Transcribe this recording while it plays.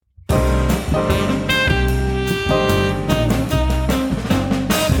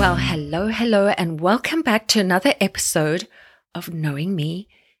Hello, and welcome back to another episode of Knowing Me,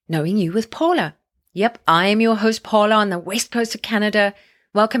 Knowing You with Paula. Yep, I am your host, Paula, on the west coast of Canada.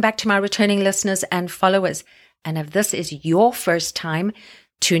 Welcome back to my returning listeners and followers. And if this is your first time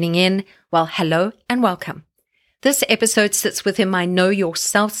tuning in, well, hello and welcome. This episode sits within my Know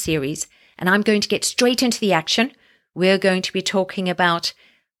Yourself series, and I'm going to get straight into the action. We're going to be talking about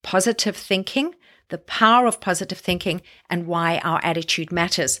positive thinking, the power of positive thinking, and why our attitude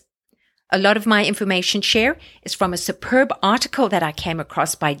matters. A lot of my information share is from a superb article that I came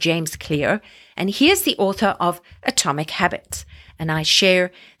across by James Clear, and he is the author of Atomic Habits. And I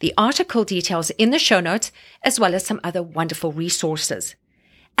share the article details in the show notes, as well as some other wonderful resources.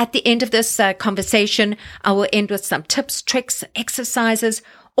 At the end of this conversation, I will end with some tips, tricks, exercises,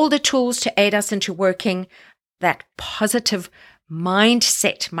 all the tools to aid us into working that positive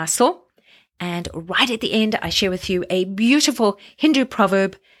mindset muscle. And right at the end, I share with you a beautiful Hindu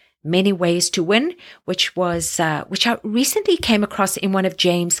proverb, Many Ways to Win, which I recently came across in one of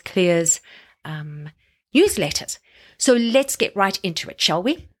James Clear's newsletters. So let's get right into it, shall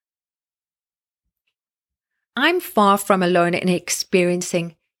we? I'm far from alone in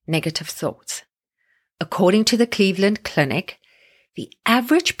experiencing negative thoughts. According to the Cleveland Clinic, the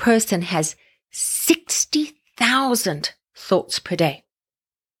average person has 60,000 thoughts per day.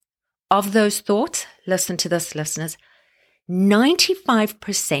 Of those thoughts, listen to this, listeners,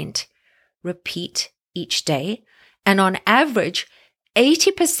 95% repeat each day, and on average,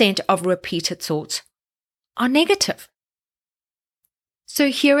 80% of repeated thoughts are negative. So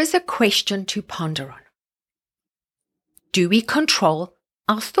here is a question to ponder on. Do we control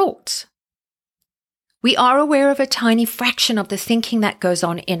our thoughts? We are aware of a tiny fraction of the thinking that goes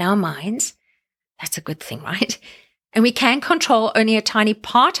on in our minds. That's a good thing, right? And we can control only a tiny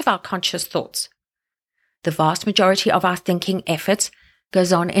part of our conscious thoughts. The vast majority of our thinking efforts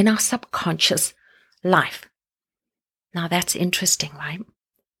goes on in our subconscious life. Now that's interesting, right?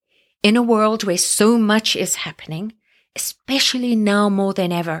 In a world where so much is happening, especially now more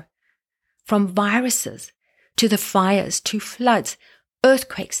than ever, from viruses to the fires to floods,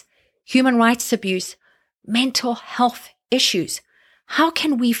 earthquakes, human rights abuse, mental health issues, how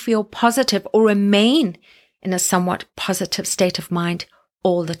can we feel positive or remain in a somewhat positive state of mind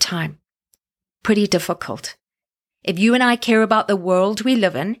all the time? Pretty difficult. If you and I care about the world we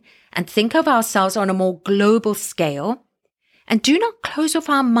live in and think of ourselves on a more global scale, and do not close off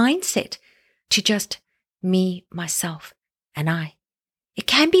our mindset to just me, myself, and I, it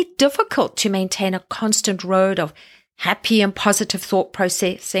can be difficult to maintain a constant road of happy and positive thought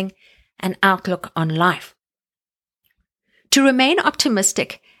processing and outlook on life. To remain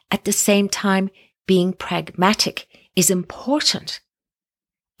optimistic at the same time being pragmatic is important.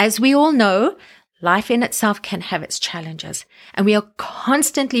 As we all know, life in itself can have its challenges, and we are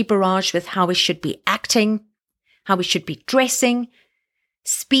constantly barraged with how we should be acting, how we should be dressing,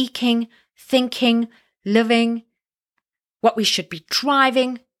 speaking, thinking, living, what we should be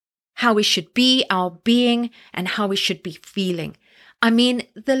driving, how we should be, our being, and how we should be feeling. I mean,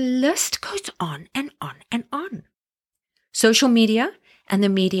 the list goes on and on and on. Social media and the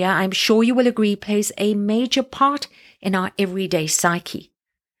media, I'm sure you will agree, plays a major part in our everyday psyche.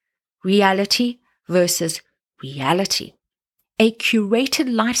 Reality versus reality. A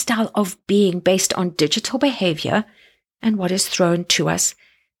curated lifestyle of being based on digital behavior and what is thrown to us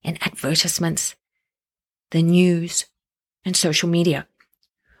in advertisements, the news, and social media.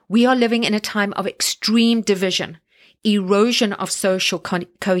 We are living in a time of extreme division, erosion of social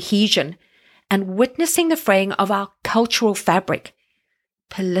cohesion, and witnessing the fraying of our cultural fabric,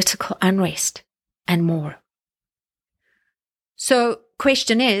 political unrest, and more. So,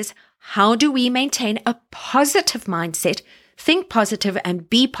 question is, how do we maintain a positive mindset, think positive, and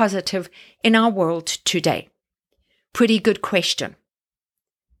be positive in our world today? Pretty good question.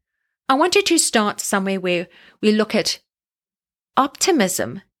 I wanted to start somewhere where we look at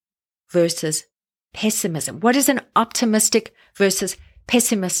optimism versus pessimism. What is an optimistic versus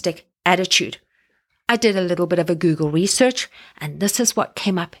pessimistic attitude? I did a little bit of a Google research, and this is what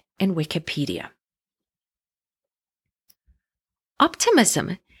came up in Wikipedia.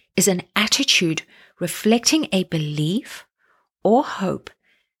 Optimism is an attitude reflecting a belief or hope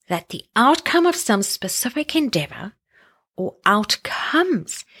that the outcome of some specific endeavor or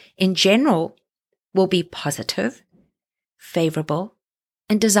outcomes in general will be positive, favorable,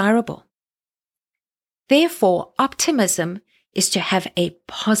 and desirable. Therefore, optimism is to have a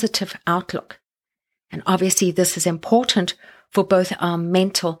positive outlook. And obviously, this is important for both our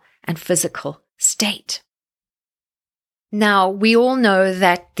mental and physical state. Now, we all know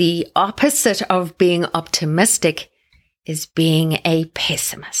that the opposite of being optimistic is being a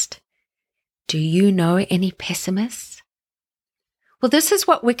pessimist. Do you know any pessimists? Well, this is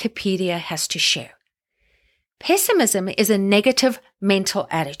what Wikipedia has to share. Pessimism is a negative mental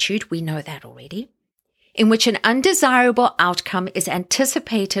attitude, we know that already, in which an undesirable outcome is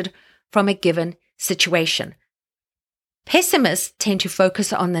anticipated from a given situation. Pessimists tend to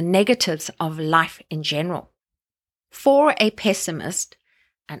focus on the negatives of life in general. For a pessimist,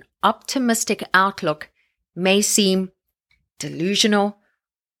 an optimistic outlook may seem delusional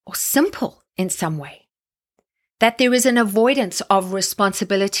or simple in some way, that there is an avoidance of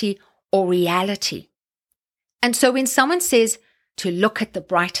responsibility or reality. And so when someone says to look at the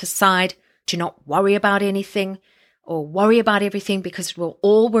brighter side, to not worry about anything or worry about everything because it will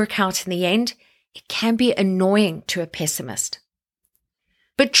all work out in the end, it can be annoying to a pessimist.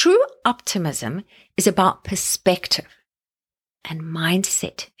 But true optimism is about perspective and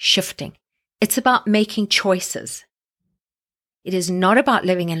mindset shifting. It's about making choices. It is not about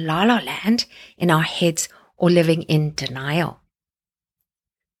living in la-la land in our heads or living in denial.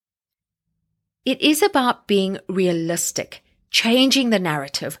 It is about being realistic, changing the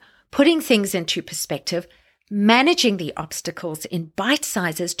narrative, putting things into perspective, managing the obstacles in bite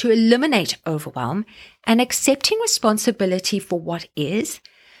sizes to eliminate overwhelm, and accepting responsibility for what is,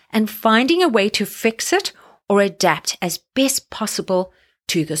 and finding a way to fix it or adapt as best possible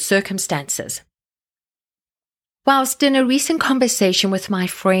to the circumstances. Whilst in a recent conversation with my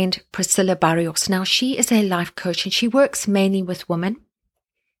friend Priscilla Barrios, now she is a life coach and she works mainly with women,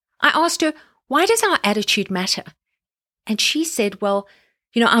 I asked her, why does our attitude matter? And she said, well,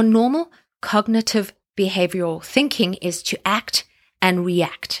 our normal cognitive behavioral thinking is to act and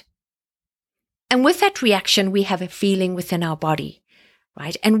react. And with that reaction, we have a feeling within our body,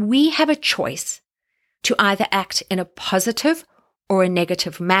 right? And we have a choice to either act in a positive or a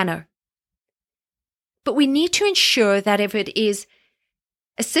negative manner. But we need to ensure that if it is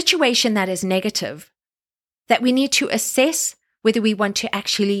a situation that is negative, that we need to assess whether we want to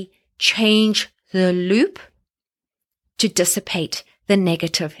actually change the loop to dissipate the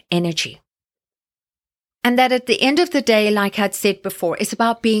negative energy. And that at the end of the day, like I'd said before, it's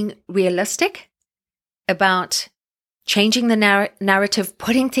about being realistic, about changing the narrative,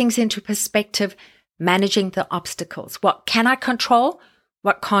 putting things into perspective, managing the obstacles. What can I control?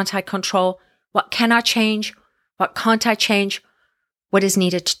 What can't I control? What can I change? What can't I change? What is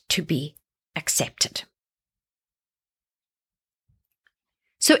needed to be accepted?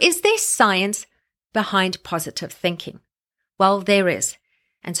 So is there science behind positive thinking? Well, there is.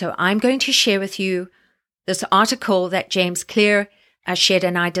 And so I'm going to share with you this article that James Clear shared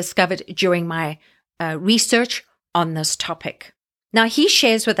and I discovered during my research on this topic. Now, he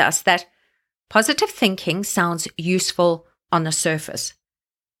shares with us that positive thinking sounds useful on the surface.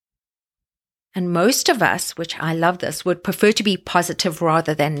 And most of us, which I love this, would prefer to be positive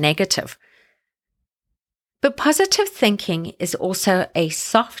rather than negative. But positive thinking is also a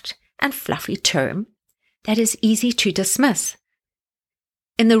soft and fluffy term that is easy to dismiss.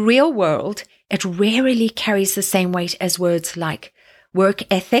 In the real world, it rarely carries the same weight as words like work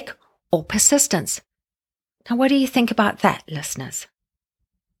ethic or persistence. Now, what do you think about that, listeners?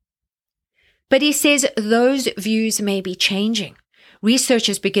 But he says those views may be changing. Research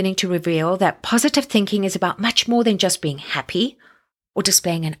is beginning to reveal that positive thinking is about much more than just being happy or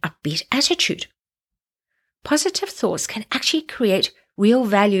displaying an upbeat attitude. Positive thoughts can actually create real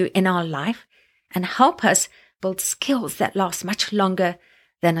value in our life and help us build skills that last much longer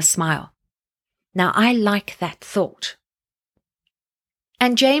than a smile. Now, I like that thought.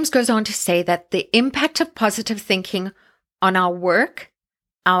 And James goes on to say that the impact of positive thinking on our work,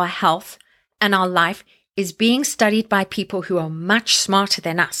 our health, and our life is being studied by people who are much smarter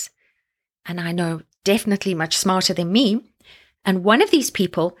than us. And I know definitely much smarter than me. And one of these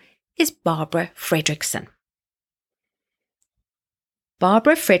people is Barbara Fredrickson.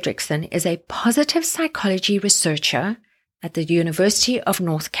 Barbara Fredrickson is a positive psychology researcher at the University of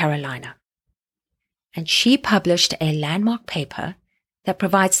North Carolina. And she published a landmark paper that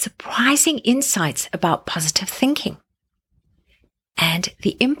provides surprising insights about positive thinking and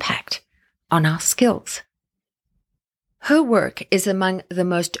the impact on our skills. Her work is among the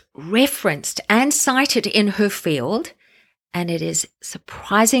most referenced and cited in her field, and it is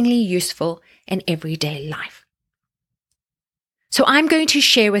surprisingly useful in everyday life. So I'm going to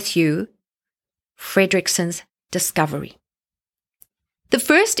share with you Fredrickson's discovery. The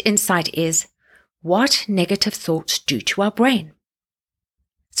first insight is what negative thoughts do to our brain.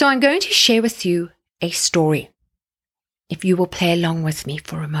 So I'm going to share with you a story, if you will play along with me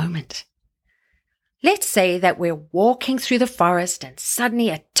for a moment. Let's say that we're walking through the forest and suddenly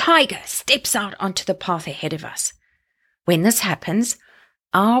a tiger steps out onto the path ahead of us. When this happens,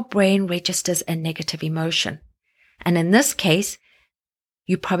 our brain registers a negative emotion. And in this case,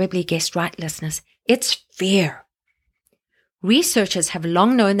 you probably guessed right, listeners, it's fear. Researchers have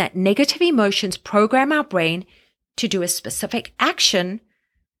long known that negative emotions program our brain to do a specific action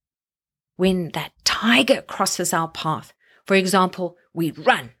when that tiger crosses our path. For example, we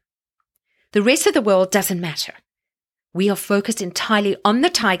run. The rest of the world doesn't matter. We are focused entirely on the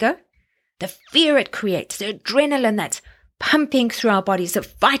tiger, the fear it creates, the adrenaline that's pumping through our bodies, the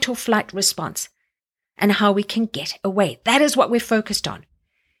fight or flight response, and how we can get away. That is what we're focused on.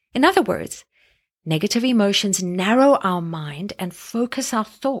 In other words, negative emotions narrow our mind and focus our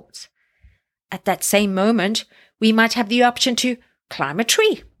thoughts. At that same moment, we might have the option to climb a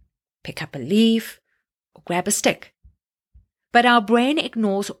tree, pick up a leaf, or grab a stick. But our brain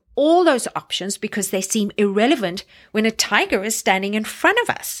ignores all those options because they seem irrelevant when a tiger is standing in front of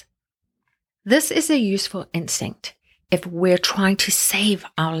us. This is a useful instinct if we're trying to save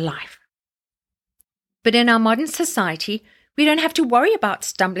our life. But in our modern society, we don't have to worry about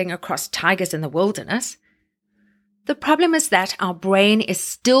stumbling across tigers in the wilderness. The problem is that our brain is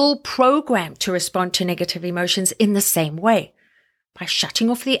still programmed to respond to negative emotions in the same way, by shutting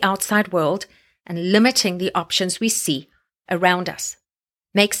off the outside world and limiting the options we see around us.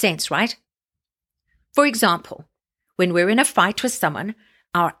 Makes sense, right? For example, when we're in a fight with someone,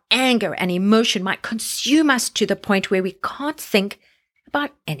 our anger and emotion might consume us to the point where we can't think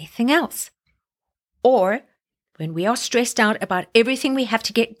about anything else. Or when we are stressed out about everything we have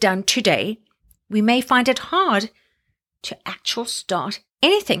to get done today, we may find it hard to actually start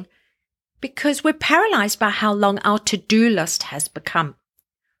anything because we're paralyzed by how long our to-do list has become.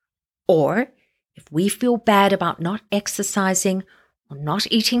 Or if we feel bad about not exercising or not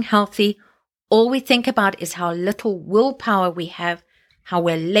eating healthy, all we think about is how little willpower we have, how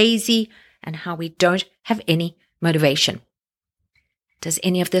we're lazy, and how we don't have any motivation. Does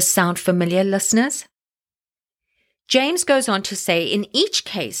any of this sound familiar, listeners? James goes on to say, in each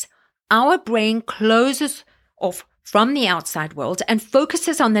case, our brain closes off from the outside world and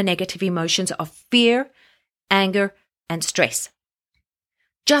focuses on the negative emotions of fear, anger, and stress.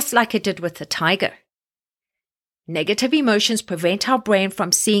 Just like it did with the tiger. Negative emotions prevent our brain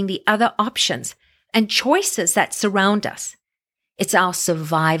from seeing the other options and choices that surround us. It's our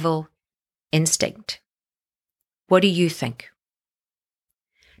survival instinct. What do you think?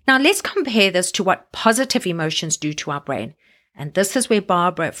 Now let's compare this to what positive emotions do to our brain. And this is where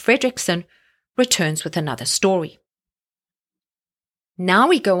Barbara Fredrickson returns with another story. Now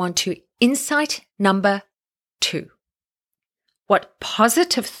we go on to insight number 2. What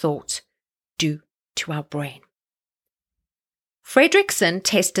positive thoughts do to our brain. Fredrickson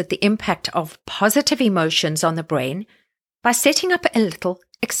tested the impact of positive emotions on the brain by setting up a little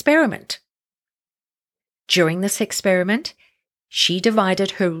experiment. During this experiment, she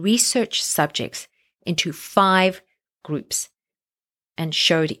divided her research subjects into 5 groups and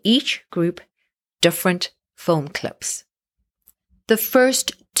showed each group different film clips. The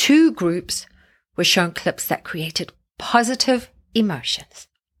first 2 groups were shown clips that created positive emotions.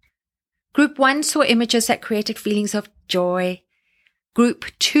 Group 1 saw images that created feelings of joy. Group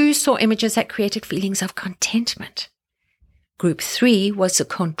 2 saw images that created feelings of contentment. Group 3 was the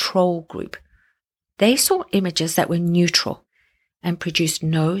control group. They saw images that were neutral and produced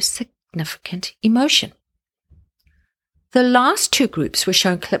no significant emotion. The last 2 groups were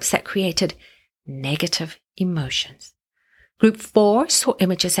shown clips that created negative emotions. Group 4 saw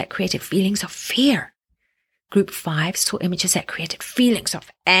images that created feelings of fear. Group 5 saw images that created feelings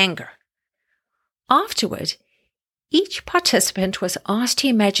of anger. Afterward, each participant was asked to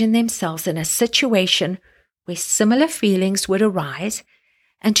imagine themselves in a situation where similar feelings would arise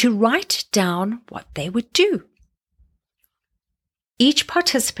and to write down what they would do. Each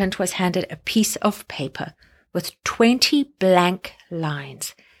participant was handed a piece of paper with 20 blank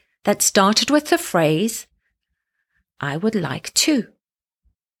lines that started with the phrase, "I would like to."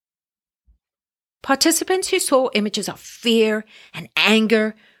 Participants who saw images of fear and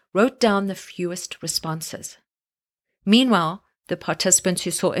anger wrote down the fewest responses. Meanwhile, the participants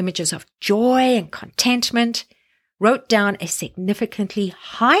who saw images of joy and contentment wrote down a significantly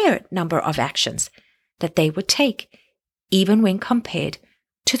higher number of actions that they would take, even when compared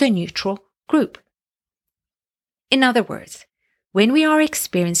to the neutral group. In other words, when we are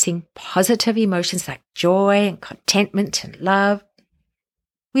experiencing positive emotions like joy and contentment and love,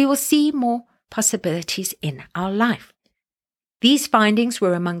 we will see more possibilities in our life. These findings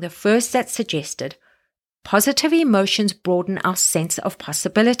were among the first that suggested positive emotions broaden our sense of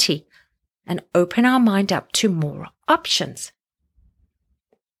possibility and open our mind up to more options.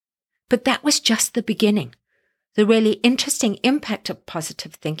 But that was just the beginning. The really interesting impact of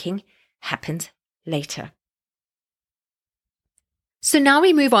positive thinking happens later. So now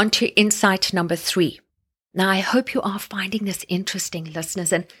we move on to insight number 3. Now, I hope you are finding this interesting,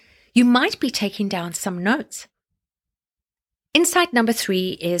 listeners, and you might be taking down some notes. Insight number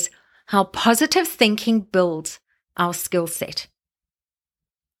 3 is how positive thinking builds our skill set.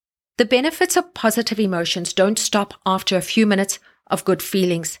 The benefits of positive emotions don't stop after a few minutes of good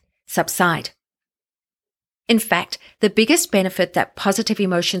feelings subside. In fact, the biggest benefit that positive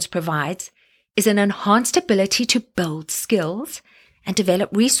emotions provides is an enhanced ability to build skills and develop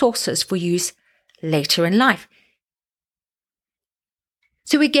resources for use later in life.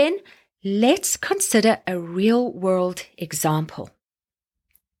 So again, let's consider a real-world example.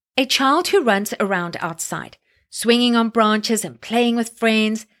 A child who runs around outside, swinging on branches and playing with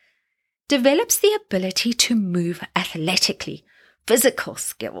friends, develops the ability to move athletically, physical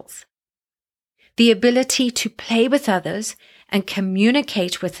skills, the ability to play with others and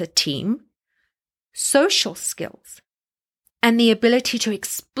communicate with a team, social skills, and the ability to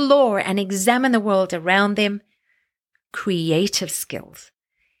explore and examine the world around them, creative skills.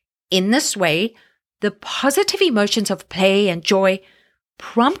 In this way, the positive emotions of play and joy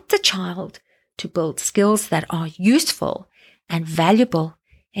prompt the child to build skills that are useful and valuable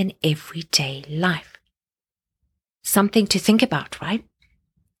in everyday life. Something to think about, right?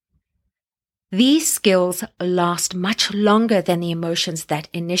 These skills last much longer than the emotions that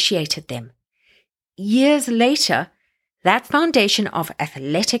initiated them. Years later, that foundation of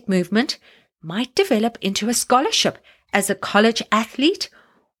athletic movement might develop into a scholarship as a college athlete,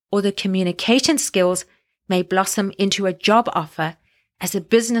 or the communication skills may blossom into a job offer as a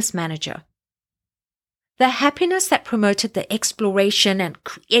business manager. The happiness that promoted the exploration and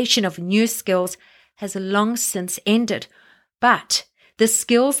creation of new skills has long since ended, but the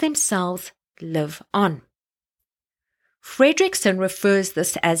skills themselves live on. Fredrickson refers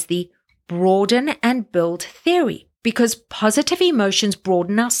this as the broaden and build theory, because positive emotions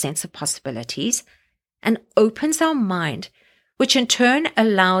broaden our sense of possibilities and opens our mind, which in turn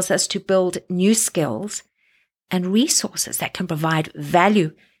allows us to build new skills and resources that can provide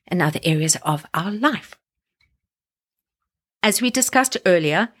value in other areas of our life. As we discussed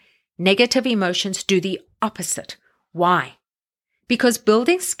earlier, negative emotions do the opposite. Why? Because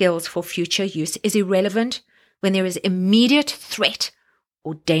building skills for future use is irrelevant when there is immediate threat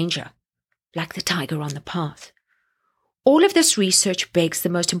or danger, like the tiger on the path. All of this research begs the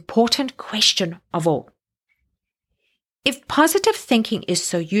most important question of all. If positive thinking is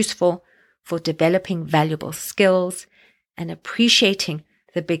so useful for developing valuable skills and appreciating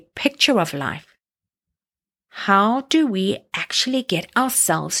the big picture of life, how do we actually get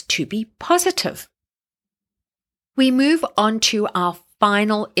ourselves to be positive? We move on to our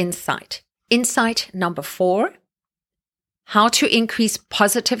final insight. Insight number 4, how to increase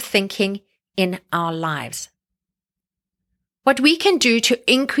positive thinking in our lives. What we can do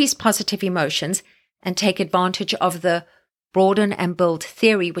to increase positive emotions and take advantage of the broaden and build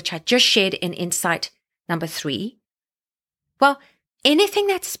theory, which I just shared in insight number 3. Well, anything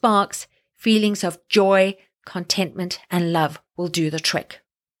that sparks feelings of joy, contentment, and love will do the trick.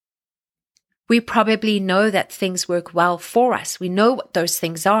 We probably know that things work well for us. We know what those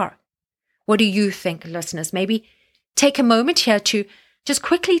things are. What do you think, listeners? Maybe take a moment here to just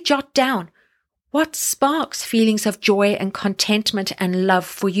quickly jot down what sparks feelings of joy and contentment and love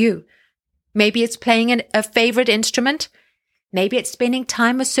for you. Maybe it's playing a favorite instrument. Maybe it's spending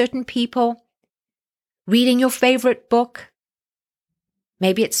time with certain people, reading your favorite book.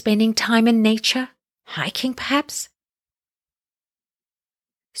 Maybe it's spending time in nature, hiking perhaps.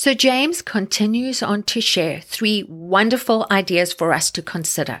 So James continues on to share 3 wonderful ideas for us to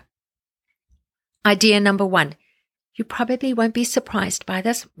consider. Idea number 1. You probably won't be surprised by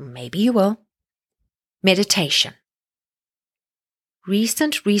this. Maybe you will. Meditation.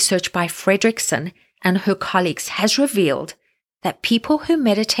 Recent research by Fredrickson and her colleagues has revealed that people who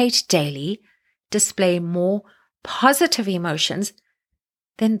meditate daily display more positive emotions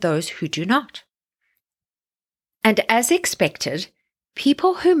than those who do not. And as expected,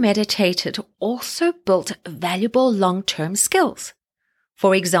 people who meditated also built valuable long-term skills.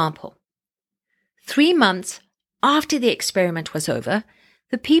 For example, 3 months after the experiment was over,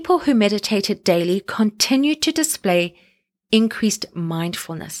 the people who meditated daily continued to display increased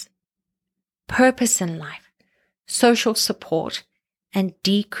mindfulness, purpose in life, social support, and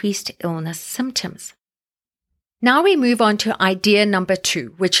decreased illness symptoms. Now we move on to idea number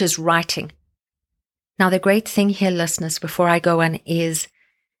 2, which is writing. Now the great thing here, listeners, before I go on, is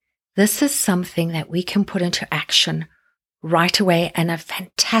this is something that we can put into action right away and a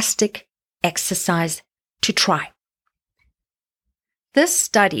fantastic exercise to try. This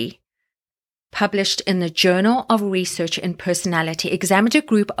study, published in the Journal of Research in Personality, examined a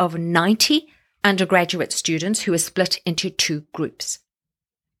group of 90 undergraduate students who were split into two groups.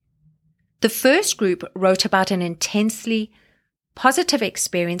 The first group wrote about an intensely positive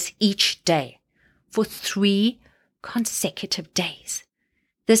experience each day for 3 consecutive days.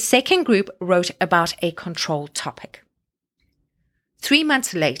 The second group wrote about a control topic. 3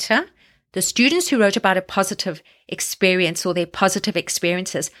 months later, the students who wrote about a positive experience or their positive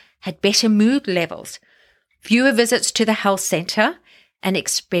experiences had better mood levels, fewer visits to the health center, and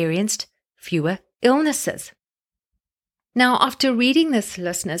experienced fewer illnesses. Now, after reading this,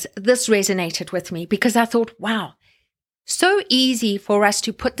 listeners, this resonated with me because I thought, wow, so easy for us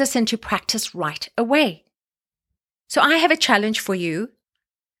to put this into practice right away. So I have a challenge for you.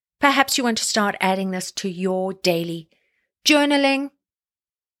 Perhaps you want to start adding this to your daily journaling,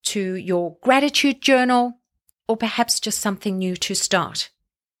 to your gratitude journal, or perhaps just something new to start.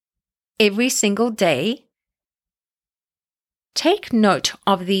 Every single day, take note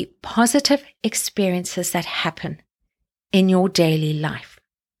of the positive experiences that happen in your daily life.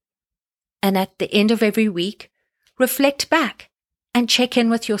 And at the end of every week, reflect back and check in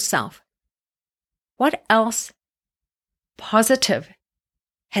with yourself. What else positive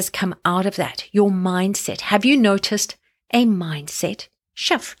has come out of that? Your mindset. Have you noticed a mindset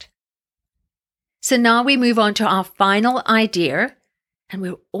shift? So now we move on to our final idea, and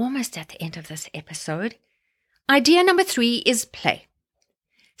we're almost at the end of this episode. Idea number 3 is play.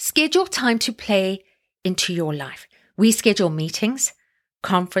 Schedule time to play into your life. We schedule meetings,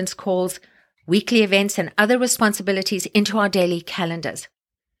 conference calls, weekly events, and other responsibilities into our daily calendars.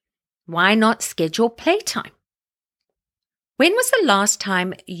 Why not schedule playtime? When was the last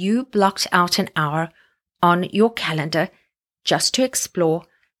time you blocked out an hour on your calendar just to explore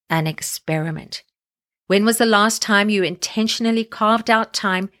and experiment? When was the last time you intentionally carved out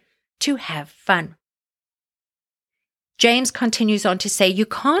time to have fun? James continues on to say, you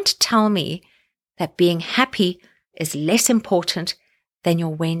can't tell me that being happy is less important than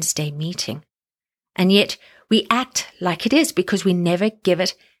your Wednesday meeting. And yet we act like it is because we never give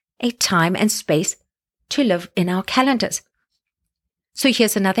it a time and space to live in our calendars. So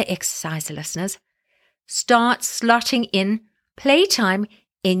here's another exercise, listeners. Start slotting in playtime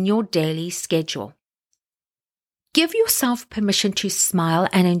in your daily schedule. Give yourself permission to smile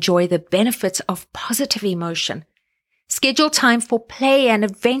and enjoy the benefits of positive emotion. Schedule time for play and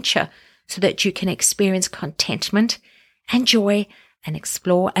adventure so that you can experience contentment and joy and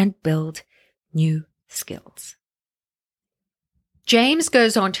explore and build new skills. James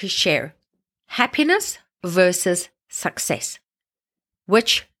goes on to share happiness versus success.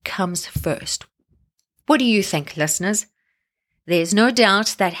 Which comes first? What do you think, listeners? There's no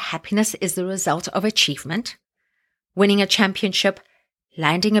doubt that happiness is the result of achievement. Winning a championship,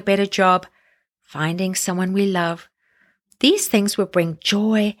 landing a better job, finding someone we love. These things will bring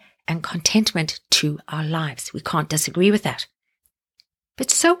joy and contentment to our lives. We can't disagree with that. But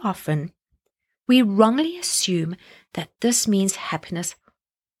so often, we wrongly assume that this means happiness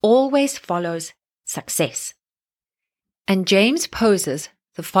always follows success. And James poses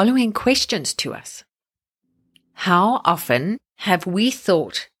the following questions to us. How often have we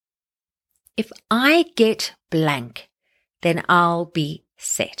thought, if I get blank, then I'll be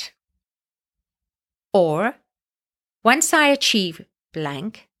set? Or, once I achieve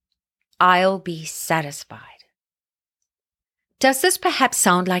blank, I'll be satisfied. Does this perhaps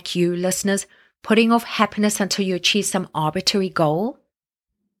sound like you, listeners, putting off happiness until you achieve some arbitrary goal?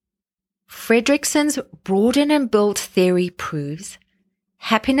 Fredrickson's broaden and build theory proves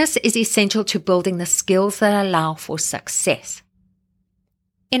happiness is essential to building the skills that allow for success.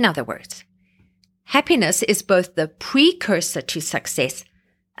 In other words, happiness is both the precursor to success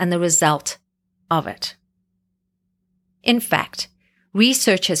and the result of it. In fact,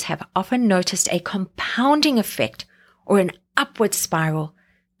 researchers have often noticed a compounding effect or an upward spiral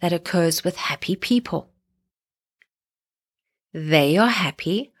that occurs with happy people. They are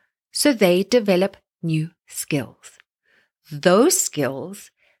happy, so they develop new skills. Those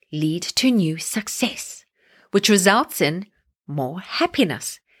skills lead to new success, which results in more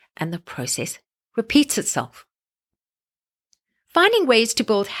happiness, and the process repeats itself. Finding ways to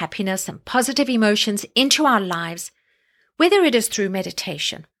build happiness and positive emotions into our lives, whether it is through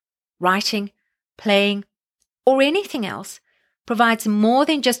meditation, writing, playing, or anything else, provides more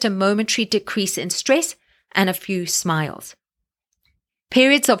than just a momentary decrease in stress and a few smiles.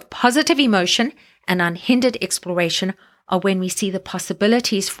 Periods of positive emotion and unhindered exploration are when we see the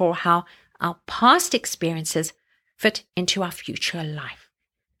possibilities for how our past experiences fit into our future life.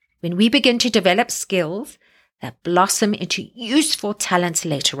 when we begin to develop skills that blossom into useful talents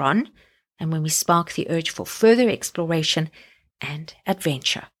later on, and when we spark the urge for further exploration and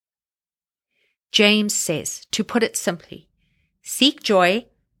adventure. James says, to put it simply, seek joy,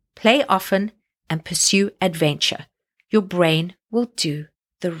 play often, and pursue adventure. Your brain will do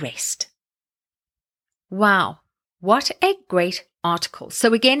the rest. Wow, what a great article.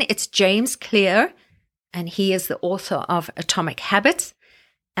 So again, it's James Clear, and he is the author of Atomic Habits.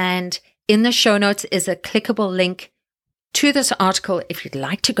 And in the show notes is a clickable link to this article if you'd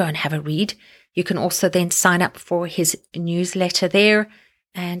like to go and have a read. You can also then sign up for his newsletter there.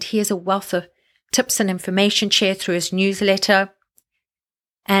 And he has a wealth of tips and information shared through his newsletter.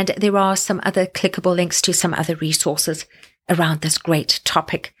 And there are some other clickable links to some other resources around this great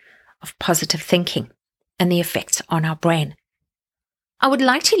topic of positive thinking and the effects on our brain. I would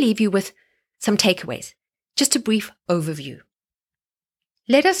like to leave you with some takeaways, just a brief overview.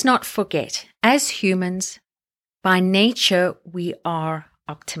 Let us not forget, as humans, by nature, we are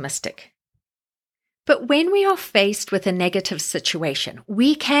optimistic. But when we are faced with a negative situation,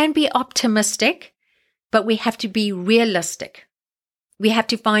 we can be optimistic, but we have to be realistic. We have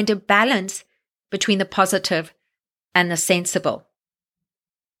to find a balance between the positive and the sensible.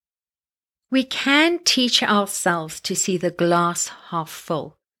 We can teach ourselves to see the glass half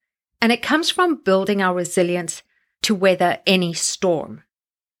full, and it comes from building our resilience to weather any storm.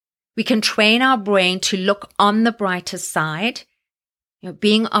 We can train our brain to look on the brighter side,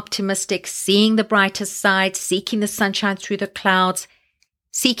 being optimistic, seeing the brighter side, seeking the sunshine through the clouds,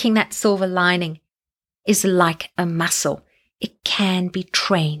 seeking that silver lining is like a muscle. It can be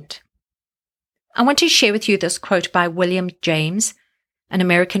trained. I want to share with you this quote by William James, an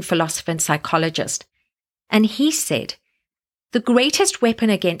American philosopher and psychologist. And he said, "The greatest weapon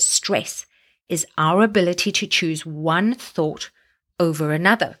against stress is our ability to choose one thought over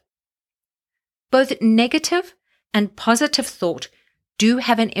another." Both negative and positive thought do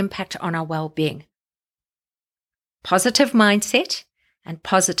have an impact on our well-being. Positive mindset and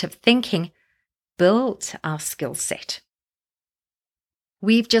positive thinking builds our skill set.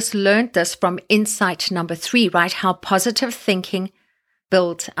 We've just learned this from insight number 3, right? How positive thinking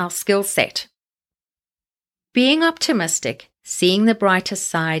builds our skill set. Being optimistic, seeing the brighter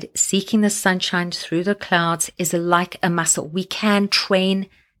side, seeking the sunshine through the clouds is like a muscle. We can train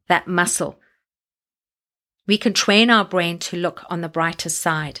that muscle. We can train our brain to look on the brighter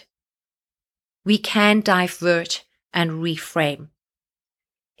side. We can divert and reframe.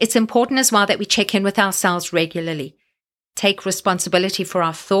 It's important as well that we check in with ourselves regularly. Take responsibility for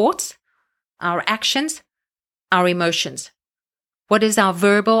our thoughts, our actions, our emotions. What is our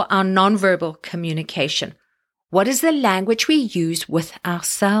verbal, our nonverbal communication? What is the language we use with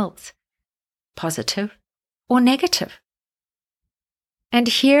ourselves? Positive or negative? And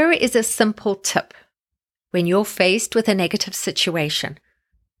here is a simple tip. When you're faced with a negative situation,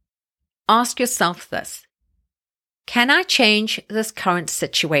 ask yourself this: can I change this current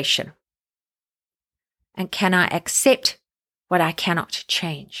situation? And can I accept what I cannot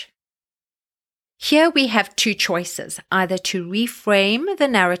change? Here we have 2 choices, either to reframe the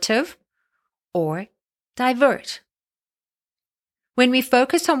narrative or divert. When we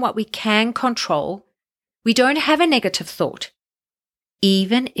focus on what we can control, we don't have a negative thought,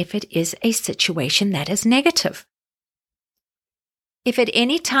 even if it is a situation that is negative. If at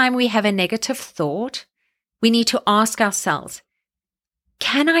any time we have a negative thought, we need to ask ourselves,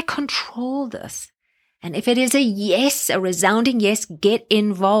 can I control this? And if it is a yes, a resounding yes, get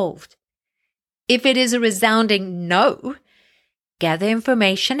involved. If it is a resounding no, gather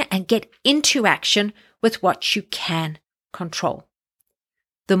information and get into action with what you can control.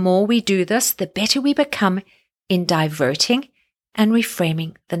 The more we do this, the better we become in diverting and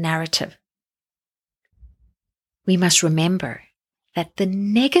reframing the narrative. We must remember that the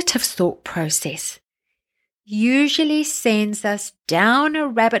negative thought process usually sends us down a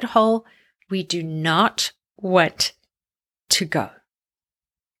rabbit hole we do not want to go.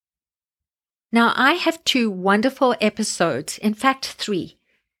 Now, I have 2 wonderful episodes, in fact 3,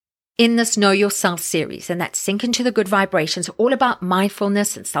 in this Know Yourself series, and that's Sink into the Good Vibrations, all about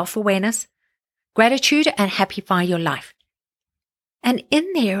mindfulness and self-awareness, gratitude, and happify your life. And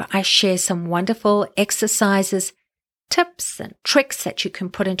in there, I share some wonderful exercises, tips, and tricks that you can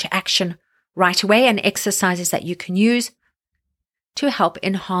put into action right away, and exercises that you can use to help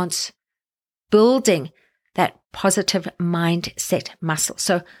enhance building that positive mindset muscle.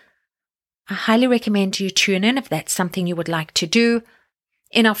 So I highly recommend you tune in if that's something you would like to do.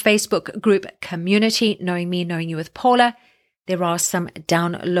 In our Facebook group community, Knowing Me, Knowing You with Paula, there are some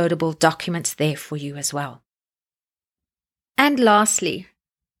downloadable documents there for you as well. And lastly,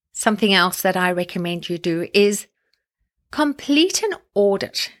 something else that I recommend you do is complete an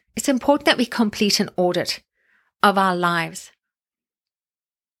audit. It's important that we complete an audit of our lives.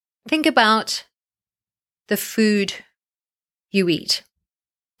 Think about the food you eat.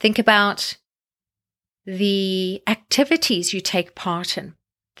 Think about the activities you take part in.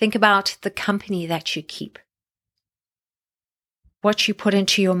 Think about the company that you keep. What you put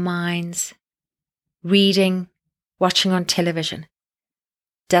into your minds, reading, watching on television.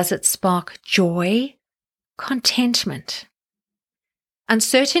 Does it spark joy, contentment?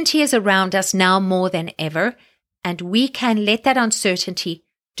 Uncertainty is around us now more than ever, and we can let that uncertainty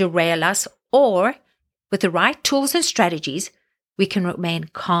derail us, or with the right tools and strategies, we can remain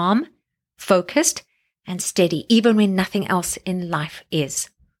calm, focused, and steady even when nothing else in life is.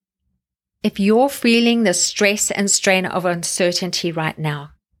 If you're feeling the stress and strain of uncertainty right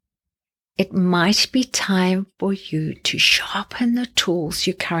now, it might be time for you to sharpen the tools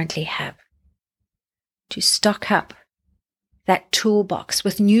you currently have, to stock up that toolbox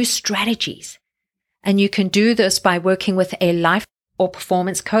with new strategies. And you can do this by working with a life or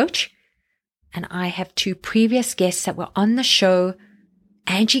performance coach. And I have 2 previous guests that were on the show,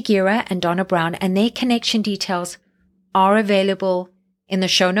 Angie Gira and Donna Brown, and their connection details are available in the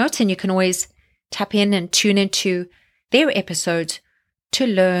show notes. And you can always tap in and tune into their episodes to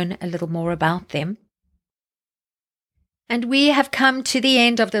learn a little more about them. And we have come to the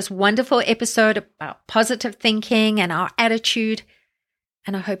end of this wonderful episode about positive thinking and our attitude.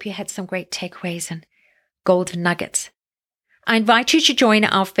 And I hope you had some great takeaways and golden nuggets. I invite you to join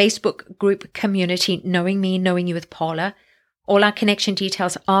our Facebook group community, Knowing Me, Knowing You with Paula. All our connection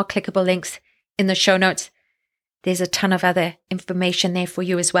details are clickable links in the show notes. There's a ton of other information there for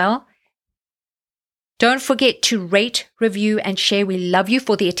you as well. Don't forget to rate, review, and share. We love you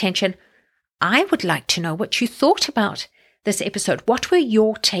for the attention. I would like to know what you thought about this episode. What were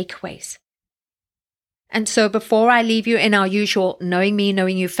your takeaways? And so before I leave you in our usual Knowing Me,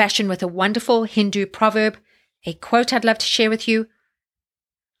 Knowing You fashion with a wonderful Hindu proverb, a quote I'd love to share with you,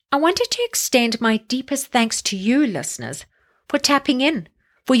 I wanted to extend my deepest thanks to you, listeners, for tapping in,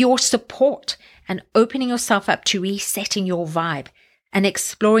 for your support and opening yourself up to resetting your vibe and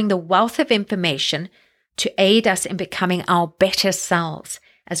exploring the wealth of information to aid us in becoming our better selves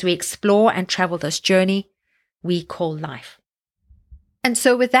as we explore and travel this journey we call life. And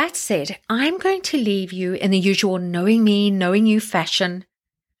so with that said, I'm going to leave you in the usual Knowing Me, Knowing You fashion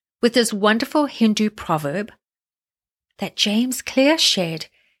with this wonderful Hindu proverb that James Clear shared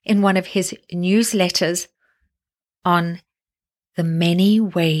in one of his newsletters on the many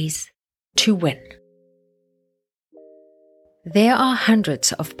ways to win. There are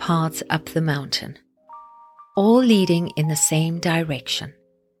hundreds of paths up the mountain, all leading in the same direction.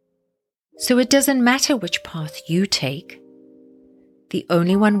 So it doesn't matter which path you take. The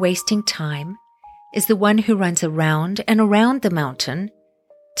only one wasting time is the one who runs around and around the mountain,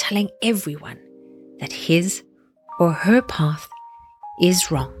 telling everyone that his or her path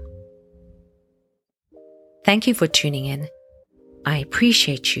is wrong. Thank you for tuning in. I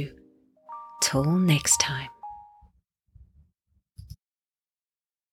appreciate you. Till next time.